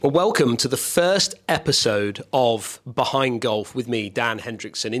Well, welcome to the first episode of Behind Golf with me, Dan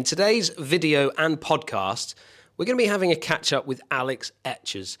Hendrickson. In today's video and podcast, we're going to be having a catch-up with Alex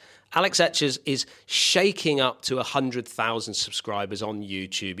Etches. Alex Etches is shaking up to 100,000 subscribers on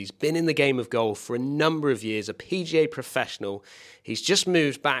YouTube. He's been in the game of golf for a number of years, a PGA professional. He's just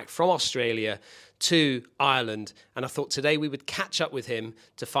moved back from Australia to Ireland, and I thought today we would catch up with him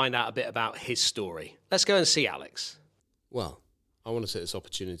to find out a bit about his story. Let's go and see Alex. Well, I want to take this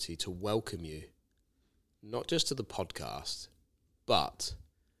opportunity to welcome you, not just to the podcast, but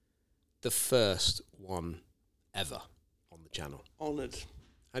the first one ever on the channel. Honoured.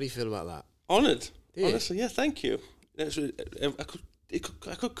 How do you feel about that? Honoured. Honestly, yeah, thank you. I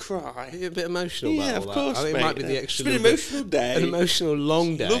could cry. Are you a bit emotional about all that? Yeah, of course, I think mate. It might be the extra. It's been an emotional day. An emotional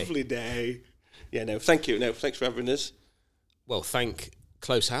long day. Lovely day. Yeah, no, thank you. No, thanks for having us. Well, thank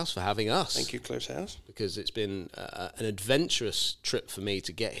Close House for having us. Thank you, Close House. Because it's been an adventurous trip for me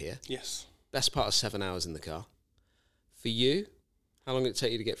to get here. Yes. Best part of 7 hours in the car. For you, how long did it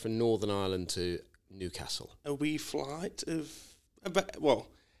take you to get from Northern Ireland to Newcastle? A wee flight of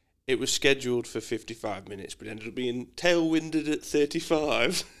it was scheduled for 55 minutes, but ended up being tailwinded at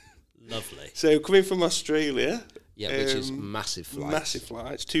 35. Lovely. So coming from Australia. Yeah, which is massive flights. Massive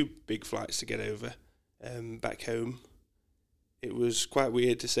flights. 2 big flights to get over back home. It was quite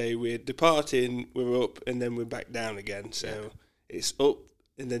weird to say we're departing, we're up, and then we're back down again. So it's up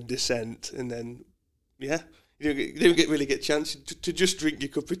and then descent, and then, you don't really get a chance to just drink your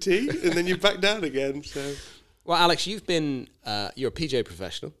cup of tea, and then you're back down again. So, well, Alex, you've been, you're a PGA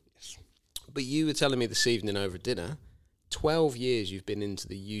professional. Yes. But you were telling me this evening over dinner, 12 years you've been into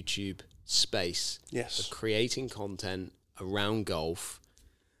the YouTube space. Yes. Of creating content around golf.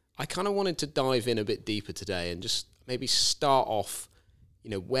 I kind of wanted to dive in a bit deeper today and just maybe start off,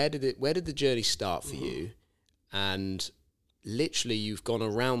 where did the journey start for you? And literally you've gone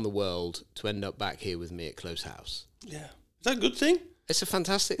around the world to end up back here with me at Close House. Yeah. Is that a good thing? It's a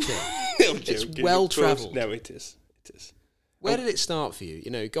fantastic thing. It's well-travelled. No, it is. It is. Where did it start for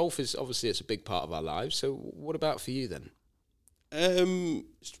you? Golf is obviously it's a big part of our lives. So what about for you then? I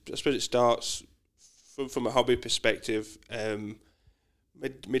suppose it starts from a hobby perspective.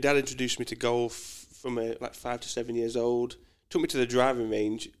 My dad introduced me to golf from 5 to 7 years old. Took me to the driving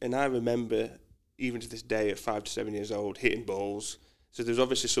range, and I remember, even to this day, at 5 to 7 years old, hitting balls. So there's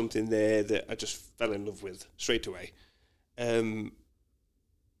obviously something there that I just fell in love with straight away. Played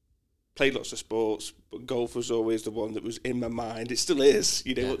lots of sports, but golf was always the one that was in my mind. It still is.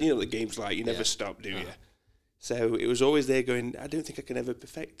 You know what the game's like. You never stop, do you? So it was always there going, I don't think I can ever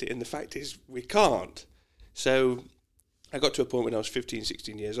perfect it. And the fact is, we can't. So I got to a point when I was 15,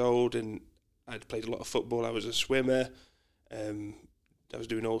 16 years old, and I'd played a lot of football. I was a swimmer. I was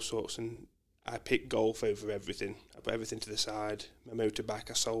doing all sorts, and I picked golf over everything. I put everything to the side. My motorbike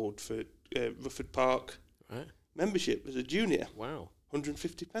I sold for Rufford Park. Right. Membership as a junior. Wow.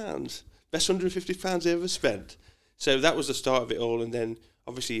 £150. Best £150 I ever spent. So that was the start of it all. And then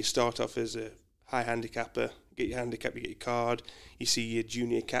obviously you start off as a high handicapper. Get your handicap, you get your card. You see your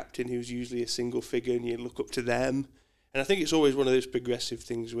junior captain, who's usually a single figure, and you look up to them. And I think it's always one of those progressive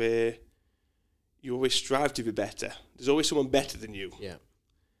things where you always strive to be better. There's always someone better than you. Yeah.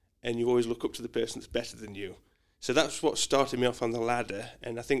 And you always look up to the person that's better than you. So that's what started me off on the ladder.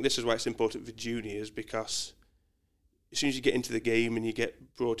 And I think this is why it's important for juniors, because as soon as you get into the game and you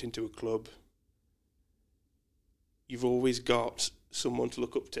get brought into a club, you've always got someone to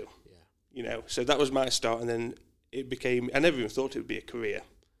look up to. Yeah. So that was my start, and then it became, I never even thought it would be a career.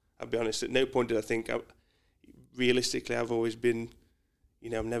 I'll be honest, at no point did I think, realistically, I've always been,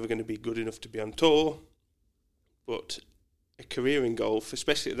 I'm never going to be good enough to be on tour, but a career in golf,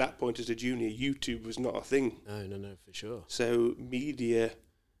 especially at that point as a junior, YouTube was not a thing. No, for sure. So media,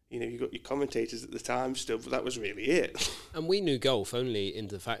 you got your commentators at the time still, but that was really it. And we knew golf only in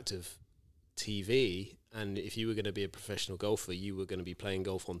the fact of TV, and if you were going to be a professional golfer, you were going to be playing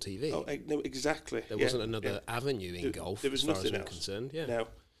golf on TV. Oh, no, exactly. There wasn't another avenue in golf, there was as far nothing as I'm else. concerned. Yeah. No.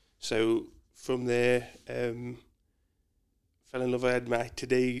 So from there, fell in love. I had my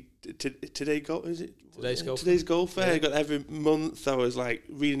today golf. Is it Today's Golf? Today's Golfer. Yeah. I got every month. I was like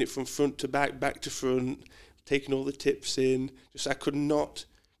reading it from front to back to front, taking all the tips in. I could not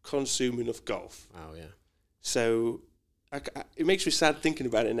consume enough golf. Wow, yeah. So it makes me sad thinking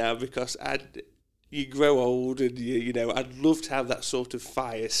about it now, because you grow old, and I'd love to have that sort of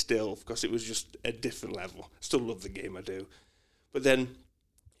fire still, because it was just a different level. I still love the game, I do. But then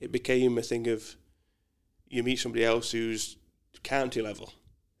it became a thing of, you meet somebody else who's county level,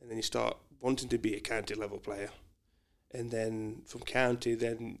 and then you start wanting to be a county level player. And then from county,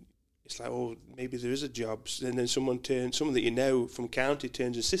 then it's like, oh, maybe there is a job, and then someone that you know from county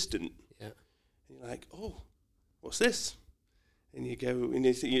turns assistant. Yeah. And you're like, oh, what's this? And you go, and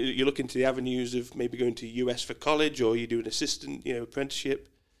you look into the avenues of maybe going to US for college, or you do an assistant, apprenticeship.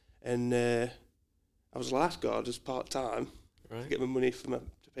 And I was lifeguard as part-time to get my money to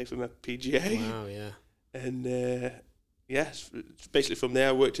pay for my PGA. Wow, yeah. And yes, basically from there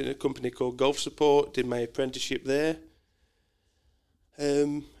I worked in a company called Golf Support, did my apprenticeship there,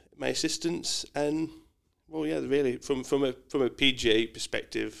 my assistants, and well, yeah, really from a PGA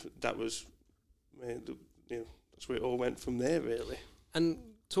perspective, that was, that's where it all went from there, really. And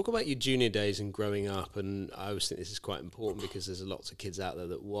talk about your junior days and growing up, and I always think this is quite important because there's lots of kids out there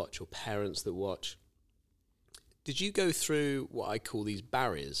that watch, or parents that watch. Did you go through what I call these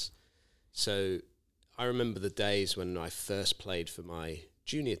barriers? So I remember the days when I first played for my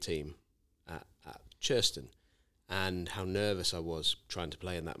junior team at Churston, and how nervous I was trying to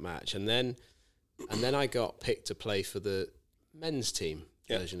play in that match. And then I got picked to play for the men's team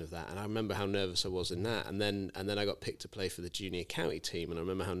version of that, and I remember how nervous I was in that. And then I got picked to play for the junior county team, and I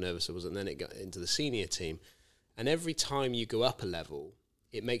remember how nervous I was. And then it got into the senior team. And every time you go up a level,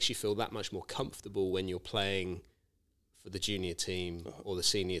 it makes you feel that much more comfortable when you're playing for the junior team or the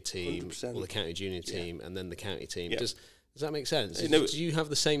senior team 100%. Or the county junior team and then the county team. Yeah. Does that make sense? No, Do you have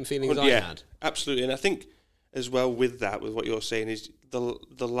the same feelings I had? Absolutely. And I think as well with what you're saying is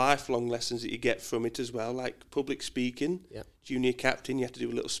the lifelong lessons that you get from it as well, like public speaking. Yep. Junior captain, you have to do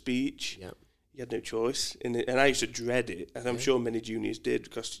a little speech. Yep. You had no choice, and I used to dread it, and I'm sure many juniors did,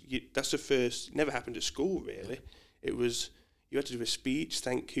 because that's the first. It never happened at school, really. It was, you had to do a speech,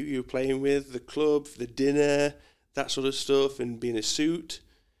 thank who you were playing with, the club, the dinner, that sort of stuff, and be in a suit.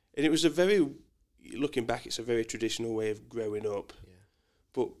 And it was looking back, it's a very traditional way of growing up. Yeah.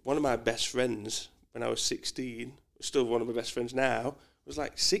 But one of my best friends, when I was 16, still one of my best friends now, was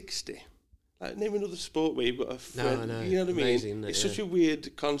like 60. Like, name another sport where you've got a friend. No, you know what I mean? It's such a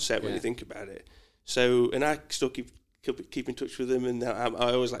weird concept when you think about it. So, and I still keep in touch with him, and I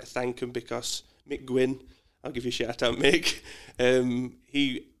always like thank him, because Mick Gwynn, I'll give you a shout out, Mick.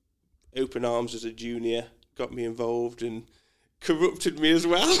 He open arms as a junior, got me involved, and corrupted me as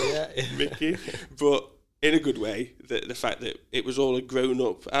well, Mickey. But in a good way, the fact that it was all a grown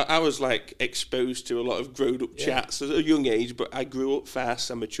up. I was like exposed to a lot of grown up chats at a young age, but I grew up fast.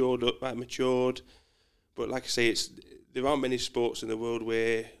 I matured. But like I say, there aren't many sports in the world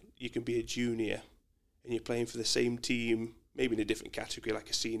where you can be a junior and you're playing for the same team, maybe in a different category, like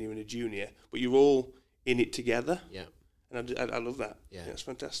a senior and a junior, but you're all in it together. Yeah. And I love that. Yeah, it's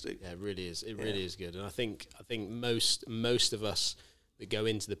fantastic. Yeah, it really is. It really is good. And I think most of us that go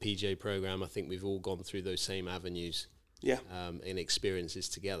into the PGA program, I think we've all gone through those same avenues. Yeah. And experiences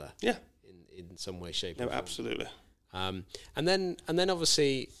together. Yeah. In some way, shape, or form. Absolutely. And then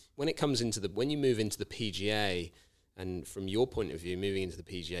obviously when it comes when you move into the PGA, and from your point of view, moving into the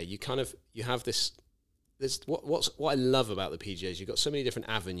PGA, you have this. What I love about the PGA is you've got so many different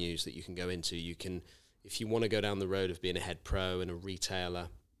avenues that you can go into. You can, if you want to go down the road of being a head pro and a retailer,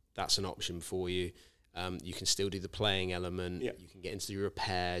 that's an option for you. You can still do the playing element. Yeah. You can get into your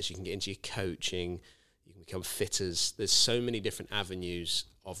repairs. You can get into your coaching. You can become fitters. There's so many different avenues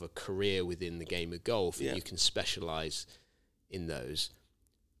of a career within the game of golf, and you can specialise in those.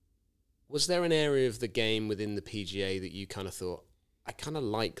 Was there an area of the game within the PGA that you kind of thought, I kind of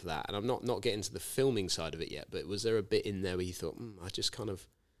like that? And I'm not getting to the filming side of it yet, but was there a bit in there where you thought,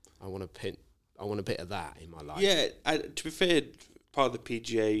 I want a bit of that in my life? Yeah, to be fair, part of the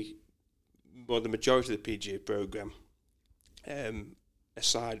PGA, well, the majority of the PGA program,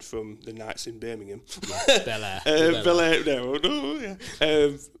 aside from the nights in Birmingham, Bel Air,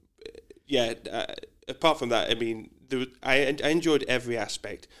 apart from that, I mean, I enjoyed every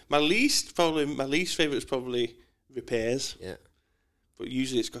aspect. My least favourite was probably repairs. Yeah. But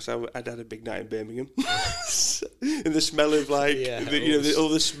usually it's because I'd had a big night in Birmingham, and the smell of all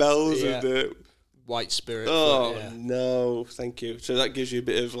the smells of the white spirit. Oh no, thank you. So that gives you a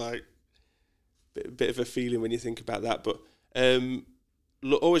bit of a feeling when you think about that. But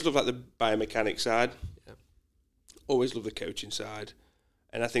always love the biomechanics side. Yeah. Always love the coaching side,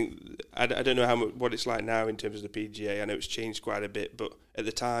 and I think I don't know what it's like now in terms of the PGA. I know it's changed quite a bit, but at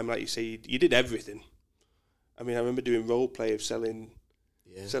the time, like you say, you did everything. I mean, I remember doing role play of selling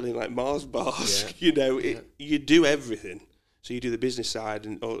like Mars bars. Yeah. You do everything. So you do the business side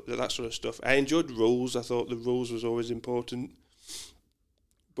and all that sort of stuff. I enjoyed rules. I thought the rules was always important.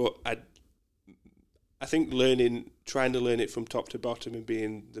 But I think trying to learn it from top to bottom and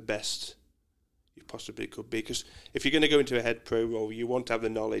being the best you possibly could be. Because if you're going to go into a head pro role, you want to have the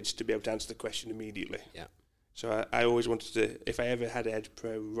knowledge to be able to answer the question immediately. Yeah. So I always wanted to, if I ever had a head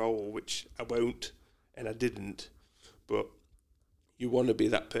pro role, which I won't, and I didn't, but you want to be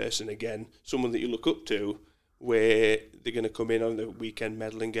that person again, someone that you look up to, where they're going to come in on the weekend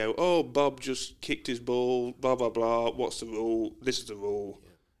medal and go, oh, Bob just kicked his ball, blah, blah, blah, what's the rule? This is the rule. Yeah.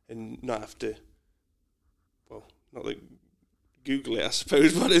 And not have to, well, not that Google it, I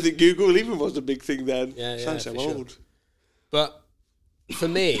suppose, but I don't think Google even was a big thing then. Yeah, Sounds so old. Sure. But for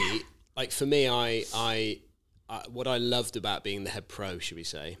me, I what I loved about being the head pro, should we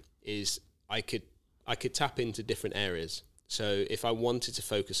say, is I could tap into different areas. So if I wanted to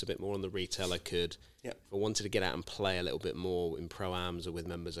focus a bit more on the retail, I could. Yep. If I wanted to get out and play a little bit more in pro-ams or with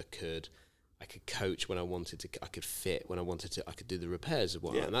members, I could. I could coach when I wanted to. I could fit when I wanted to. I could do the repairs of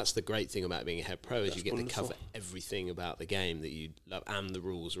one. Yeah. And that's the great thing about being a head pro is you get wonderful. To cover everything about the game that you love, and the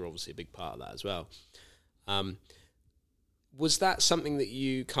rules are obviously a big part of that as well. Was that something that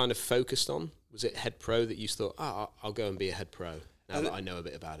you kind of focused on? Was it head pro that you thought, I'll go and be a head pro now that I know a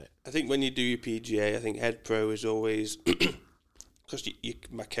bit about it? I think when you do your PGA, I think head pro is always, because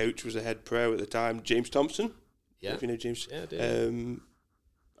my coach was a head pro at the time, James Thompson. Yeah. If you know James. Yeah, I do.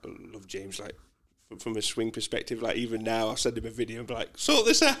 I love James, like, from a swing perspective. Like, even now, I'll send him a video and be like, sort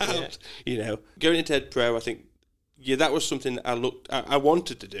this out. Yeah. You know, going into head pro, I think, that was something I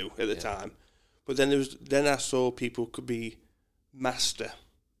wanted to do at the time. But then I saw people could be master,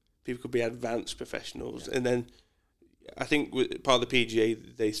 people could be advanced professionals, and then I think with part of the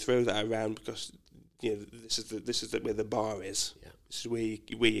PGA they throw that around because this is where the bar is. Yeah. This is where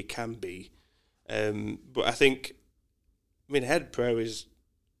you can be. But I think, head pro is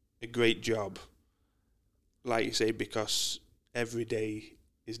a great job, like you say, because every day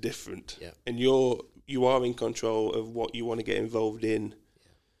is different, and you are in control of what you want to get involved in.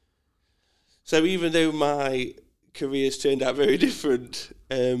 So even though my career's turned out very different,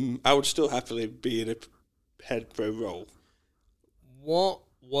 I would still happily be in a head pro role. What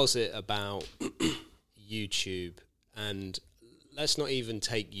was it about YouTube? And let's not even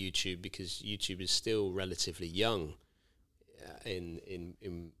take YouTube because YouTube is still relatively young in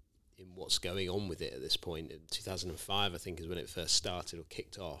what's going on with it at this point. In 2005, I think, is when it first started or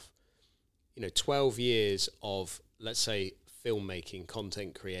kicked off. 12 years of, let's say, filmmaking,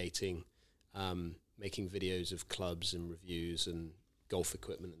 content creating, making videos of clubs and reviews and golf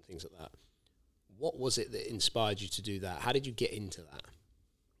equipment and things like that. What was it that inspired you to do that? How did you get into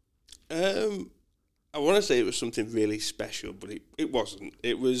that? I want to say it was something really special, but it wasn't.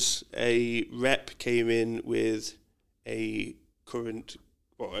 It was a rep came in with a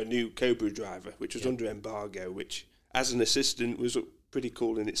new Cobra driver, which was under embargo, which as an assistant was pretty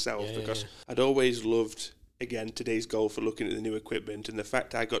cool in itself because I'd always loved, again, today's golfer looking at the new equipment, and the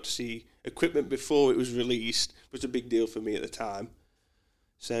fact I got to see equipment before it was released was a big deal for me at the time.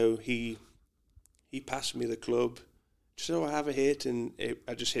 So he passed me the club, just so I have a hit, and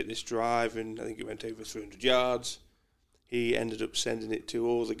I just hit this drive, and I think it went over 300 yards. He ended up sending it to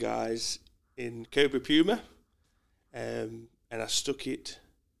all the guys in Cobra Puma, and I stuck it.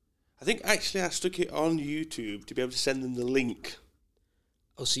 I think actually I stuck it on YouTube to be able to send them the link.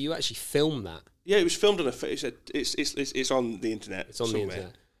 Oh, so you actually filmed that? Yeah, it was filmed on it's on the internet. It's on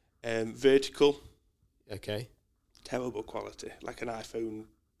somewhere. The internet. Vertical. Okay. Terrible quality, like an iPhone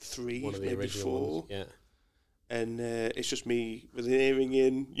 3, one of the maybe original 4. Ones. Yeah. And it's just me with an earring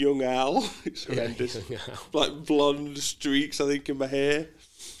in, young Al. It's horrendous. Like blonde streaks, I think, in my hair.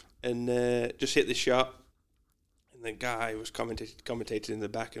 And just hit the shot. And the guy was commentating in the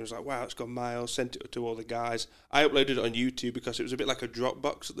back and was like, wow, it's gone miles. Sent it to all the guys. I uploaded it on YouTube because it was a bit like a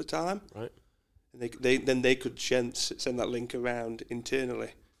Dropbox at the time. Right. And they could send that link around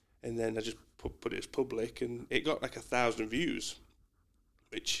internally. And then I just put it as public, and it got like 1,000 views,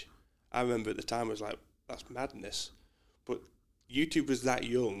 which I remember at the time was like, that's madness. But YouTube was that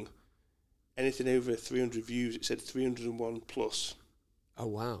young. Anything over 300 views, it said 301 plus. Oh,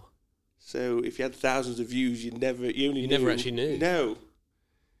 wow. So if you had thousands of views, you never actually knew. No.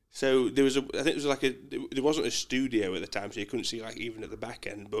 So there wasn't a studio at the time, so you couldn't see like even at the back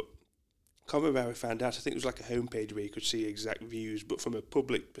end. But I can't remember how I found out. I think it was like a homepage where you could see exact views, but from a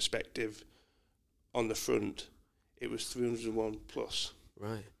public perspective, on the front, it was 301 plus.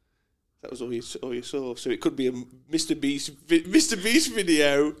 Right. That was all you saw. So it could be a Mr. Beast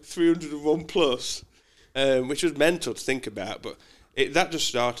video, 301 plus, which was mental to think about. But that just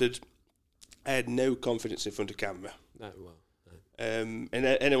started. I had no confidence in front of camera. No, well, no. And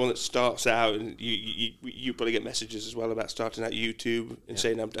anyone that starts out, and you probably get messages as well about starting out YouTube and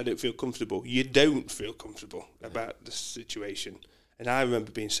saying I don't feel comfortable. You don't feel comfortable about the situation. And I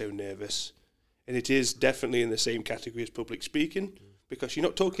remember being so nervous. And it is definitely in the same category as public speaking because you're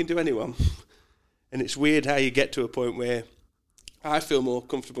not talking to anyone. And it's weird how you get to a point where I feel more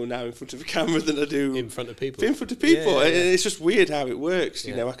comfortable now in front of a camera than I do in front of people. In front of people. Yeah. And it's just weird how it works.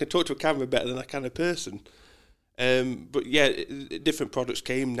 You Yeah. know, I can talk to a camera better than I can a person. But yeah, different products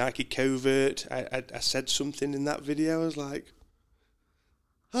came. Nike Covert. I said something in that video. I was like,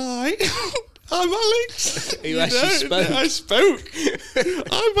 "Hi, I'm Alex." You actually spoke. I spoke.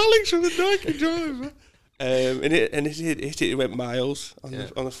 I'm Alex from the Nike Driver. And it went miles on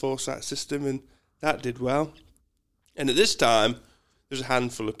the 4-sat system, and that did well. And at this time, there's a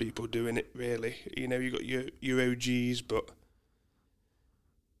handful of people doing it. Really, you know, you got your OGs, but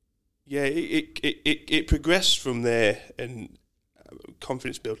yeah, it progressed from there, and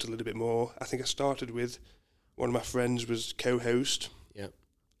confidence built a little bit more. I think I started with one of my friends was co-host. Yeah,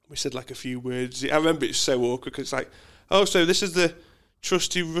 we said like a few words. I remember it's so awkward because it's like, oh, so this is the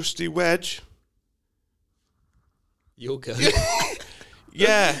trusty rusty wedge. You'll go.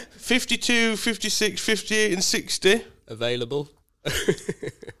 Yeah, 52, 56, 58 and 60. Available.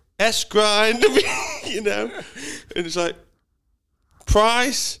 S-grind, you know. And it's like,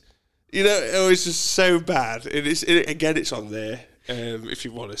 price, you know, it was just so bad. And again, it's on there if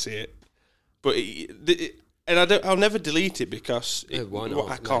you want to see it. But I'll never delete it because why not?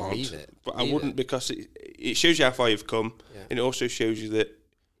 I can't. Leave it. But I wouldn't because it shows you how far you've come. Yeah. And it also shows you that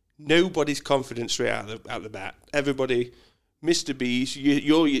nobody's confident straight out the bat. Everybody... Mr. Beast,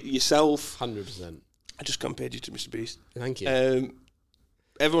 you're yourself. 100%. I just compared you to Mr. Beast. Thank you.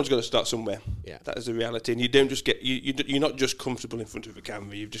 Everyone's got to start somewhere. Yeah, that is the reality, and you don't just get you're not just comfortable in front of a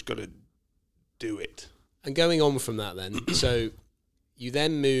camera. You've just got to do it. And going on from that, then, so you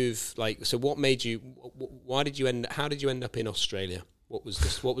then move. So what made you? Why did you end? How did you end up in Australia? What was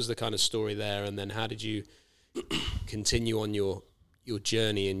the kind of story there? And then how did you continue on your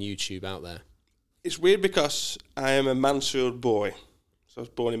journey in YouTube out there? It's weird because I am a Mansfield boy. So I was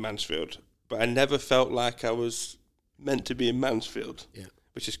born in Mansfield. But I never felt like I was meant to be in Mansfield,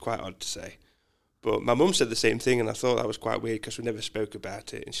 which is quite odd to say. But my mum said the same thing, and I thought that was quite weird because we never spoke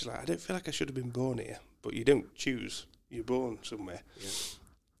about it. And she's like, I don't feel like I should have been born here. But you don't choose. You're born somewhere. Yeah.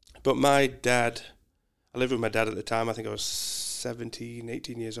 But my dad, I lived with my dad at the time. I think I was 17,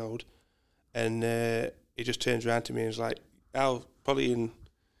 18 years old. And he just turns around to me and was like, Al, probably in...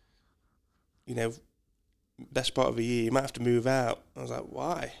 you know, best part of a year, you might have to move out. I was like,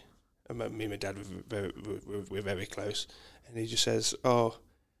 why? And me and my dad were very close. And he just says, oh,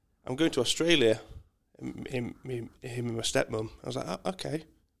 I'm going to Australia. Him and my stepmom. I was like, oh, okay.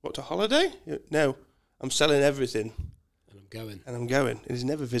 What, to holiday? No, I'm selling everything. And I'm going. And he's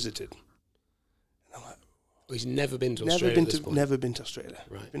never visited. And I'm like... well, he's never been to Australia Never been to Australia.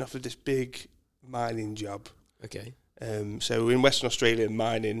 Right. Been offered this big mining job. Okay. So in Western Australia,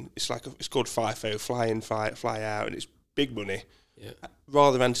 mining, it's called FIFO, fly in, fly out, and it's big money. Yeah.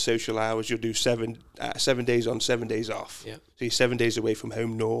 Rather than antisocial hours, you'll do 7 days on, 7 days off. Yeah. So you're 7 days away from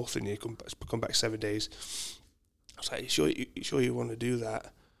home north, and you come back 7 days. I was like, you sure you want to do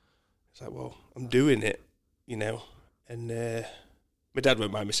that? It's like, well, I'm doing it, you know. And my dad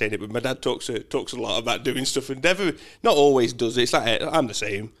won't mind me saying it, but my dad talks a lot about doing stuff and not always does it. It's like I'm the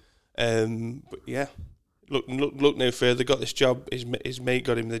same. But yeah. Look no further. Got this job. His mate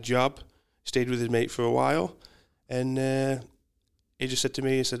got him the job. Stayed with his mate for a while, and he just said to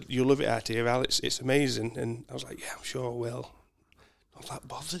me, he said, "You'll love it out here, Al. It's amazing." And I was like, "Yeah, I'm sure I will." Not that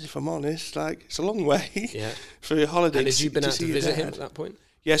bothered, if I'm honest. Like, it's a long way for a holiday. And had you been out to visit him at that point?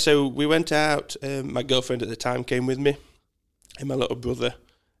 Yeah, so we went out. My girlfriend at the time came with me, and my little brother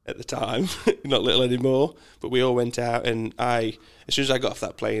at the time, not little anymore, but we all went out, and as soon as I got off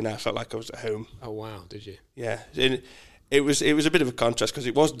that plane, I felt like I was at home. Oh wow, did you? Yeah, and it was a bit of a contrast because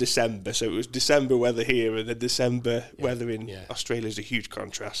it was December, so it was December weather here, and the December weather in Australia is a huge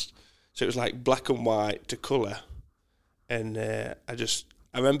contrast. So it was like black and white to colour, and I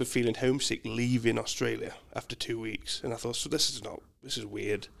remember feeling homesick leaving Australia after 2 weeks, and I thought, so this is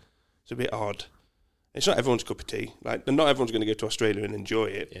weird, it's a bit odd. It's not everyone's cup of tea. Like, not everyone's going to go to Australia and enjoy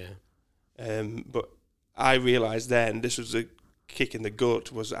it. Yeah. But I realised then, this was a kick in the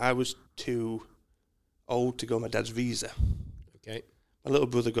gut, was I was too old to go on my dad's visa. Okay. My little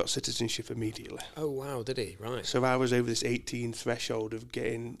brother got citizenship immediately. Oh, wow, did he? Right. So I was over this 18 threshold of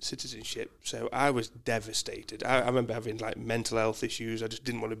getting citizenship. So I was devastated. I remember having, like, mental health issues. I just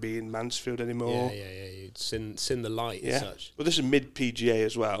didn't want to be in Mansfield anymore. Yeah. You'd seen the light as such. But this is mid-PGA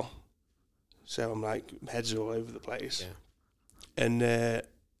as well. So I'm like, heads are all over the place. Yeah. And I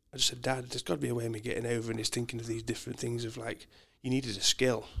just said, Dad, there's got to be a way of me getting over. And he's thinking of these different things of like, you needed a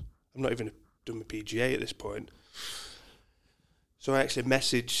skill. I'm not even done my PGA at this point. So I actually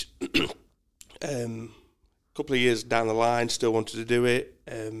messaged a couple of years down the line, still wanted to do it.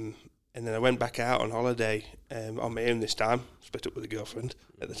 And then I went back out on holiday on my own this time, split up with a girlfriend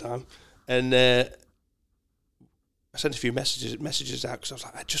at the time. And I sent a few messages out because I was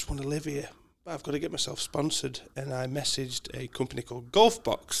like, I just want to live here, but I've got to get myself sponsored. And I messaged a company called Golf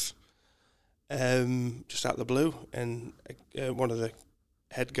Box just out of the blue. And one of the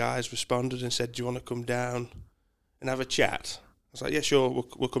head guys responded and said, do you want to come down and have a chat? I was like, yeah, sure,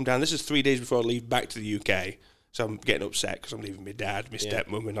 we'll come down. This is 3 days before I leave back to the UK. So I'm getting upset because I'm leaving my dad, my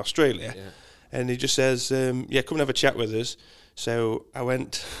stepmum in Australia. Yeah. And he just says, come and have a chat with us. So I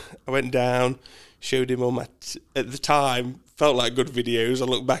went down, showed him all my, at the time, felt like good videos. I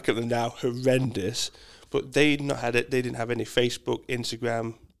look back at them now, horrendous. But they didn't have any Facebook,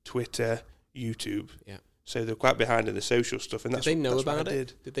 Instagram, Twitter, YouTube. Yeah. So they're quite behind in the social stuff. And did they know about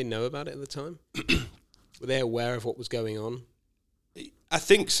it? Did they know about it at the time? Were they aware of what was going on? I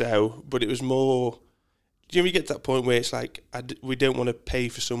think so, but it was more... Do you get to that point where it's like we don't want to pay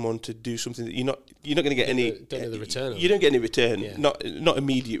for someone to do something that you're not going to get any... Don't know the return. You don't get any return, not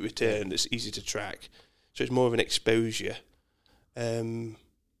immediate return that's easy to track. So it's more of an exposure.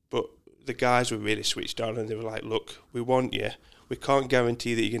 But the guys were really switched on and they were like, look, we want you. We can't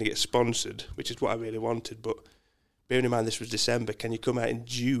guarantee that you're going to get sponsored, which is what I really wanted. But bearing in mind this was December, can you come out in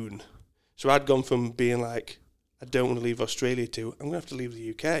June? So I'd gone from being like, I don't want to leave Australia to, I'm going to have to leave the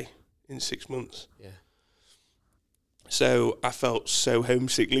UK in 6 months. Yeah. So I felt so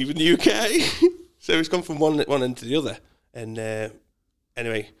homesick leaving the UK. So it's gone from one end to the other. And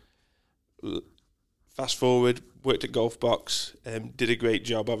anyway, fast forward, worked at Golf Box, did a great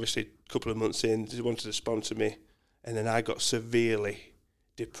job. Obviously, a couple of months in, they wanted to sponsor me. And then I got severely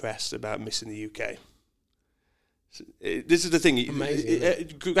depressed about missing the UK. So, this is the thing.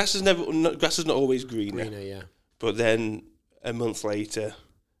 Amazing. Grass is not always greener. Yeah. But then a month later,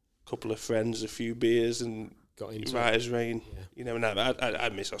 a couple of friends, a few beers, and got into right as rain. Yeah. And I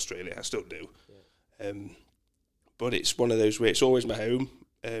miss Australia. I still do. Yeah. But it's one of those where it's always my home,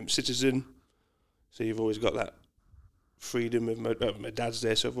 citizen. So you've always got that freedom of my dad's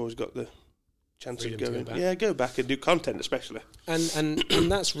there, so I've always got the chance freedom of going. Go back and do content, especially. And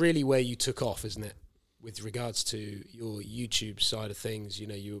that's really where you took off, isn't it? With regards to your YouTube side of things,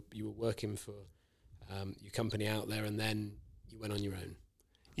 you were working for your company out there, and then you went on your own.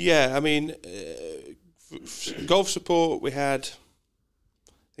 Yeah, I mean, golf support, we had,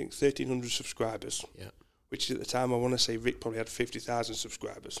 I think, 1,300 subscribers. Yeah. Which at the time, I want to say Rick probably had 50,000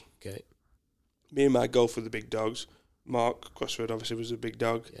 subscribers. Okay. Me and my golf were the big dogs. Mark Crossroad obviously was a big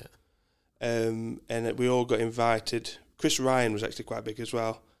dog. Yeah. And we all got invited. Chris Ryan was actually quite big as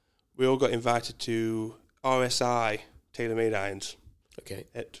well. We all got invited to RSI TaylorMade Irons. Okay.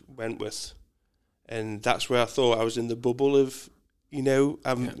 At Wentworth. And that's where I thought I was in the bubble of,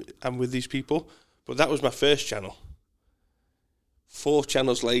 I'm with these people. But that was my first channel. 4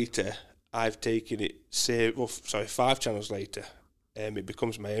 channels later, I've taken it 5 channels later, it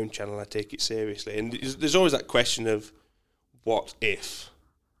becomes my own channel. I take it seriously, and there's always that question of, what if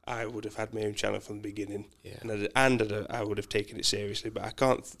I would have had my own channel from the beginning, and I would have taken it seriously? But I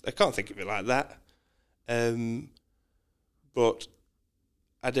can't think of it like that. But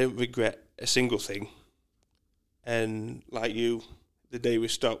I don't regret a single thing. And like you, the day we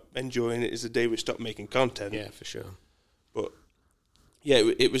stop enjoying it is the day we stop making content. Yeah, for sure. But yeah,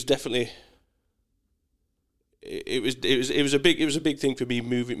 it was definitely. It was a big thing for me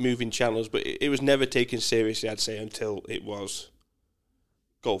moving channels, but it was never taken seriously, I'd say, until it was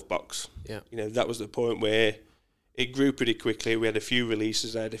Golf Box. Yeah, that was the point where it grew pretty quickly. We had a few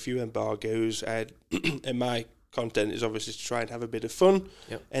releases, I had a few embargoes, and my content is obviously to try and have a bit of fun,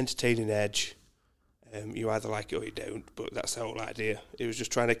 entertaining edge. You either like it or you don't, but that's the whole idea. It was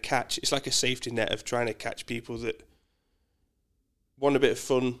just trying to catch. It's like a safety net of trying to catch people that want a bit of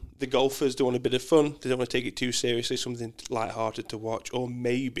fun. The golfers do want a bit of fun. They don't want to take it too seriously, something light-hearted to watch. Or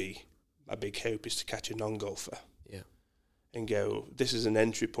maybe my big hope is to catch a non-golfer. Yeah. And go, this is an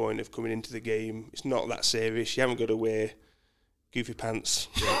entry point of coming into the game. It's not that serious. You haven't got to wear goofy pants.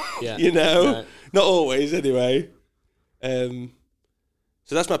 Yeah. Right. Not always, anyway. So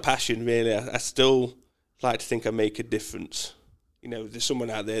that's my passion, really. I still like to think I make a difference. There's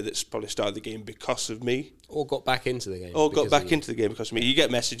someone out there that's probably started the game because of me. Or got back into the game. Into the game because of me. You get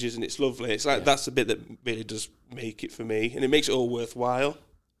messages and it's lovely. It's like that's the bit that really does make it for me. And it makes it all worthwhile.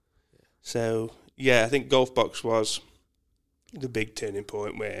 Yeah. So, I think Golf Box was the big turning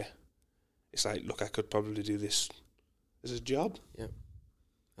point where it's like, look, I could probably do this as a job. Yeah.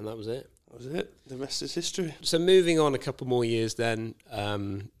 And that was it. That was it. The rest is history. So moving on a couple more years then,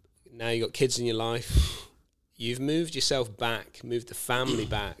 now you've got kids in your life. You've moved yourself back, moved the family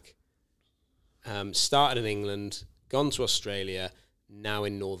back, started in England, gone to Australia, now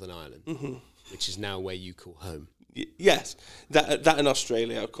in Northern Ireland, which is now where you call home. Yes, that in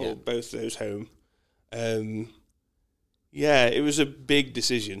Australia, I call both those home. It was a big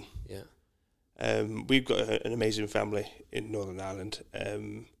decision. Yeah. We've got an amazing family in Northern Ireland.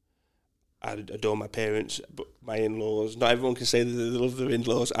 I adore my parents, but my in-laws, not everyone can say that they love their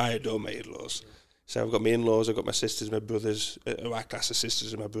in-laws. I adore my in-laws. So I've got my in-laws, I've got my sisters, my brothers, who I class as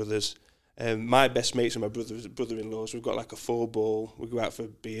sisters and my brothers. My best mates are my brother-in-laws. We've got like a 4-ball. We go out for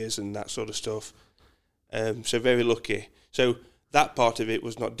beers and that sort of stuff. So very lucky. So that part of it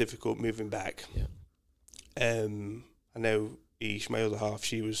was not difficult moving back. Yeah. I know Ish, my other half,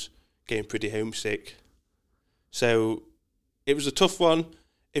 she was getting pretty homesick. So it was a tough one.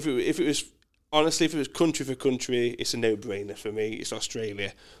 If it was honestly, if it was country for country, it's a no-brainer for me. It's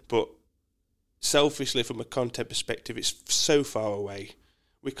Australia. But selfishly, from a content perspective, it's so far away.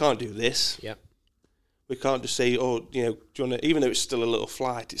 We can't do this. Yeah. We can't just say, oh, do you want to, even though it's still a little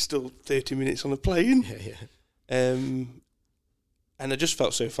flight, it's still 30 minutes on a plane. Yeah. And I just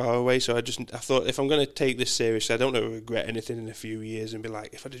felt so far away, so I thought, if I'm going to take this seriously, I don't want to regret anything in a few years and be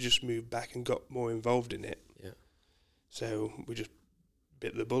like, if I'd have just moved back and got more involved in it. Yeah. So we just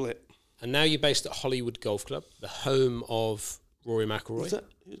bit the bullet. And now you're based at Hollywood Golf Club, the home of Rory McIlroy.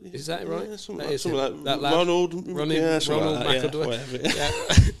 Is that right? Yeah, something that like that lad? Ronald Ronald like McIlroy. Yeah.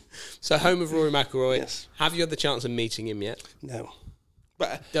 So home of Rory McIlroy. Yes. Have you had the chance of meeting him yet? No.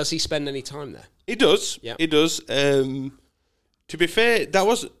 But Does he spend any time there? he does. Yeah. He does. To be fair, that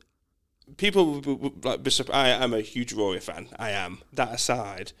was... People would like be surprised. I am a huge Rory fan. I am. That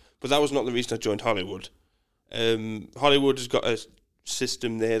aside. But that was not the reason I joined Hollywood. Hollywood has got a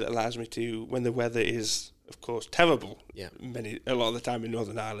system there that allows me to, when the weather is, of course, terrible, a lot of the time in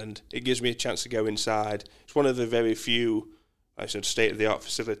Northern Ireland, it gives me a chance to go inside. It's one of the very few, I said, state-of-the-art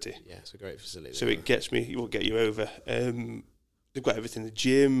facility. Yeah, it's a great facility. So it gets me, it will get you over. They've got everything, the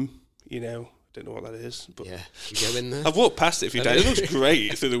gym, I don't know what that is. But yeah, you go in there. I've walked past it a few times. It looks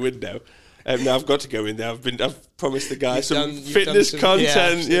great through the window. Now I've got to go in there. I've promised the guy some fitness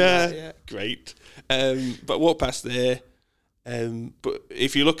content. Yeah, great. But walk past there. But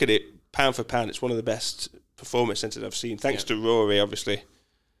if you look at it, pound for pound, it's one of the best performance centres I've seen. Thanks to Rory, obviously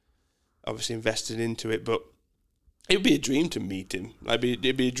invested into it. But it would be a dream to meet him.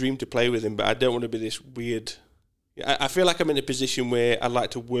 It'd be a dream to play with him. But I don't want to be this weird. I feel like I'm in a position where I'd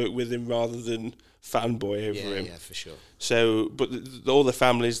like to work with him rather than fanboy over him. Yeah, for sure. So, but all the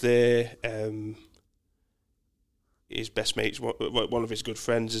family's there. His best mates, one of his good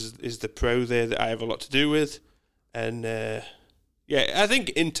friends, is the pro there that I have a lot to do with, and I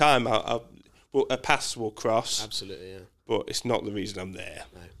think in time our paths will cross. Absolutely, yeah. But it's not the reason I'm there.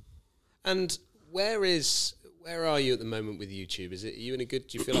 No. And where are you at the moment with YouTube?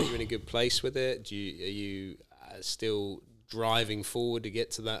 Do you feel like you're in a good place with it? Are you still driving forward to get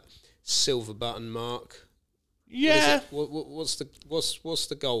to that silver button mark? Yeah. What's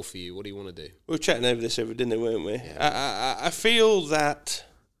the goal for you? What do you want to do? We were chatting over this over dinner, weren't we? Yeah. I feel that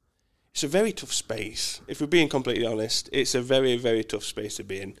it's a very tough space. If we're being completely honest, it's a very, very tough space to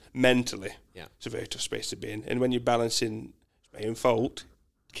be in mentally. Yeah. It's a very tough space to be in. And when you're balancing, it's my own fault,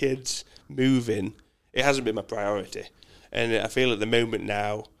 kids, moving, it hasn't been my priority. And I feel at the moment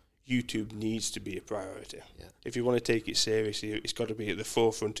now, YouTube needs to be a priority. Yeah. If you want to take it seriously, it's got to be at the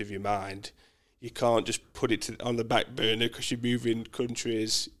forefront of your mind. You can't just put it on the back burner because you're moving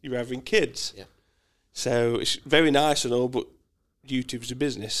countries, you're having kids. Yeah. So it's very nice and all, but YouTube's a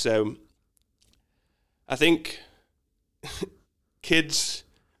business. So I think kids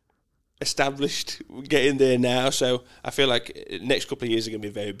established, getting there now. So I feel like the next couple of years are going to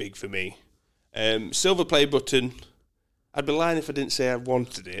be very big for me. Silver play button, I'd be lying if I didn't say I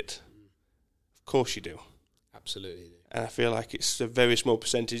wanted it. Of course you do. Absolutely. And I feel like it's a very small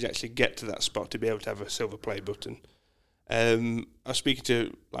percentage actually get to that spot to be able to have a silver play button. I was speaking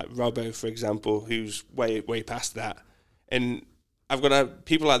to like Robbo, for example, who's way past that. And I've got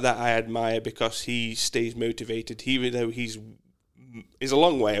people like that I admire because he stays motivated, even though he's a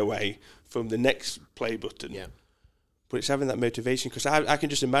long way away from the next play button. Yeah. But it's having that motivation because I can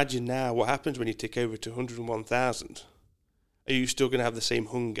just imagine now what happens when you take over to 101,000. Are you still going to have the same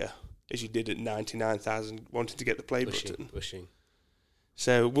hunger as you did at 99,000 wanting to get the play button? Pushing.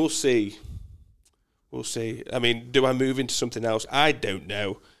 So we'll see. We'll see. I mean, do I move into something else? I don't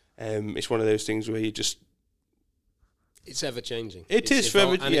know. It's one of those things where you just... It's ever-changing. It's it's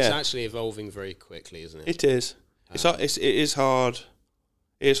actually evolving very quickly, isn't it? It is. It is hard.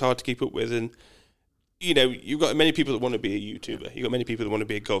 It is hard to keep up with. And, you've got many people that want to be a YouTuber. You've got many people that want to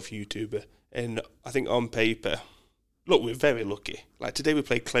be a golf YouTuber. And I think on paper... look, we're very lucky. Like today we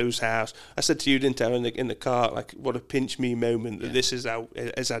played Close House. I said to you, didn't I, in the car, like what a pinch me moment that this is our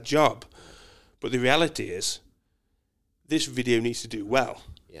job. But the reality is, this video needs to do well.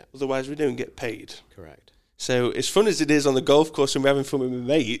 Yeah. Otherwise, we don't get paid. Correct. So as fun as it is on the golf course and we're having fun with my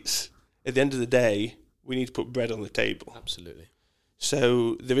mates, at the end of the day, we need to put bread on the table. Absolutely.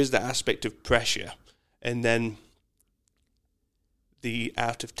 So there is that aspect of pressure. And then the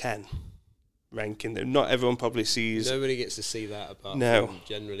out of 10 ranking that not everyone probably sees. Nobody gets to see that apart from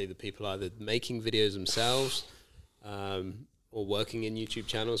generally the people either making videos themselves or working in YouTube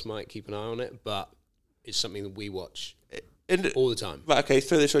channels might keep an eye on it, but it's something that we watch all the time. Right, okay,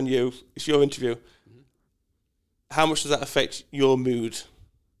 throw this on you. It's your interview. Mm-hmm. How much does that affect your mood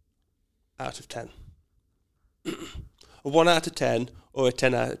out of 10? A 1 out of 10 or a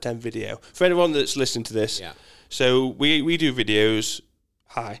 10 out of 10 video? For anyone that's listening to this, so we do videos.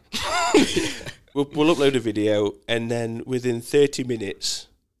 Hi. We'll upload a video, and then within 30 minutes,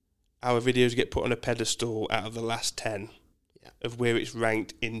 our videos get put on a pedestal out of the last 10 of where it's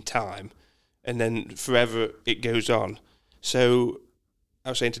ranked in time, and then forever it goes on. So I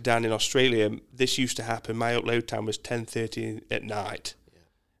was saying to Dan in Australia, this used to happen. My upload time was 10:30 at night,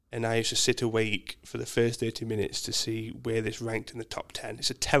 and I used to sit awake for the first 30 minutes to see where this ranked in the top 10. It's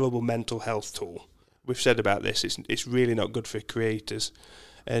a terrible mental health tool. We've said about this. It's really not good for creators.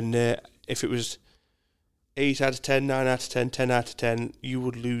 And if it was 8 out of 10, 9 out of 10, 10 out of 10,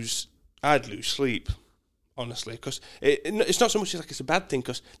 I'd lose sleep, honestly, because it's not so much like it's a bad thing,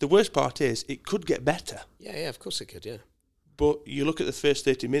 because the worst part is it could get better. Yeah, of course it could, yeah. But you look at the first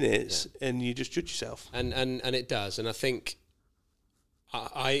 30 minutes and you just judge yourself. And it does. And I think,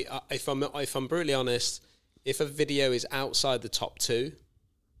 if I'm brutally honest, if a video is outside the top 2,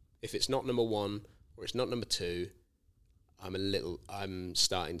 if it's not number 1 or it's not number 2, I'm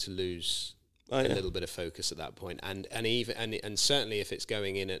starting to lose a little bit of focus at that point. And certainly if it's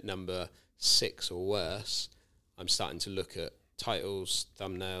going in at number 6 or worse, I'm starting to look at titles,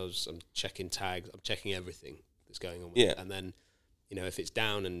 thumbnails, I'm checking tags, I'm checking everything that's going on with it. And then, if it's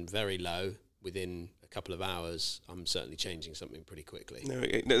down and very low within a couple of hours, I'm certainly changing something pretty quickly. No,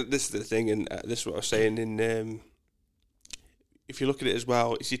 this is the thing, and this is what I was saying if you look at it as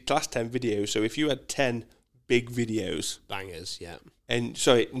well, it's your last 10 videos. So if you had 10 big videos, bangers, and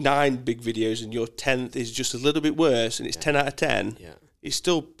 9 big videos, and your 10th is just a little bit worse, and it's 10 out of 10, it's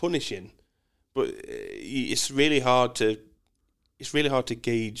still punishing. But it's really hard to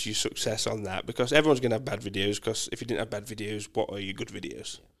gauge your success on that, because everyone's going to have bad videos, because if you didn't have bad videos, what are your good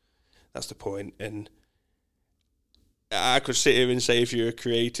videos? That's the point. And I could sit here and say, if you're a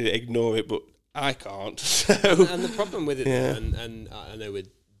creator, ignore it, but I can't. So. And the problem with it, and I know we're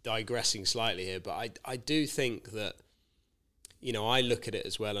digressing slightly here, but I do think that, I look at it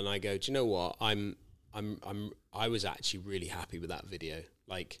as well and I go, do you know what? I was actually really happy with that video.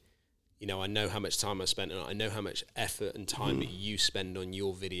 Like, I know how much time I spent on it. I know how much effort and time that you spend on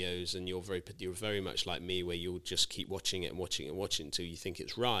your videos, and you're very much like me, where you'll just keep watching it and watching it and watching it until you think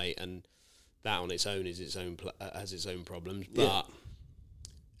it's right, and that on its own is has its own problems. But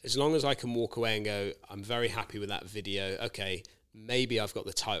as long as I can walk away and go, I'm very happy with that video. Okay, maybe I've got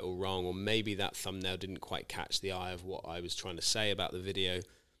the title wrong, or maybe that thumbnail didn't quite catch the eye of what I was trying to say about the video.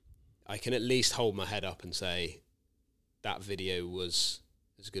 I can at least hold my head up and say that video was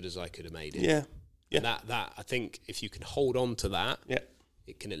as good as I could have made it. Yeah. And that I think if you can hold on to that,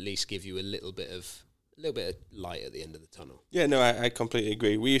 it can at least give you a little bit of light at the end of the tunnel. Yeah, no, I completely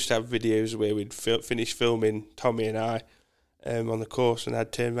agree. We used to have videos where we'd finish filming, Tommy and I, on the course, and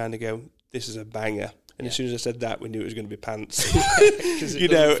I'd turn around and go, "This is a banger." And as soon as I said that, we knew it was going to be pants. I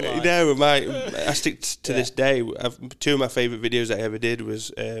stick to this day. 2 of my favourite videos I ever did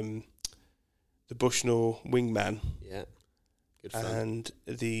was the Bushnell Wingman. Yeah, good fun. And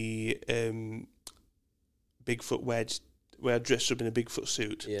the Bigfoot wedge, where I dressed up in a Bigfoot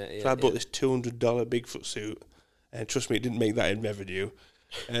suit. So I bought this $200 Bigfoot suit, and trust me, it didn't make that in revenue.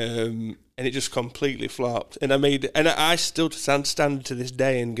 And it just completely flopped. And I still stand to this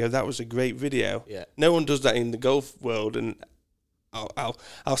day and go, that was a great video. Yeah. No one does that in the golf world, and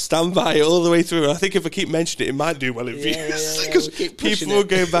I'll stand by it all the way through. I think if I keep mentioning it, it might do well in views, because people will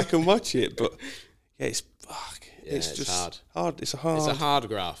go back and watch it. But it's just hard. It's a hard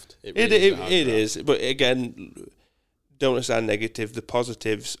graft. It is. But again, don't understand negative. The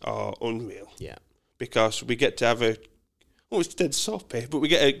positives are unreal. Yeah. Because we get to have it's dead soppy, but we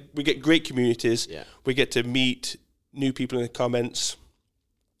get great communities. Yeah. We get to meet new people in the comments.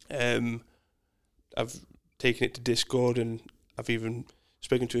 I've taken it to Discord, and I've even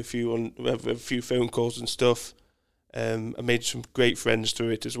spoken to a few phone calls and stuff. I made some great friends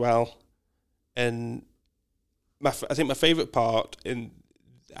through it as well, and I think my favourite part, and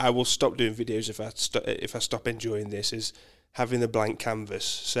I will stop doing videos if I stop enjoying this, is having the blank canvas.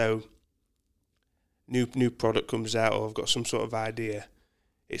 So new product comes out, or I've got some sort of idea.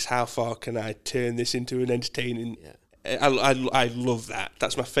 It's how far can I turn this into an entertaining. Yeah. I love that.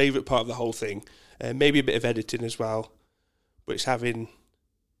 That's my favourite part of the whole thing. Maybe a bit of editing as well, but it's having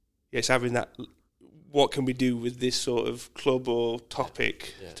that. What can we do with this sort of club or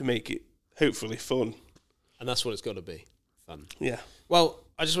topic to make it hopefully fun? And that's what it's got to be, fun. Yeah. Well,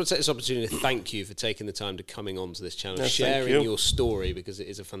 I just want to take this opportunity to thank you for taking the time to coming onto this channel, sharing your story, because it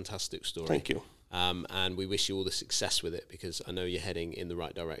is a fantastic story. Thank you. And we wish you all the success with it, because I know you're heading in the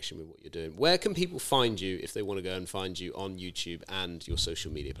right direction with what you're doing. Where can people find you if they want to go and find you on YouTube and your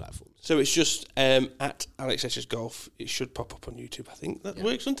social media platforms? So it's just at Alex Etches Golf. It should pop up on YouTube. I think that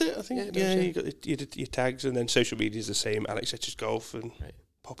works, doesn't it? I think you got your tags, and then social media is the same, Alex Etches Golf, and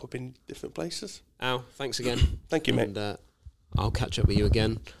pop up in different places. Al, thanks again. Thank you, mate. And I'll catch up with you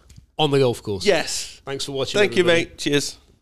again on the golf course. Yes. Thanks for watching. Thank you, mate. Cheers.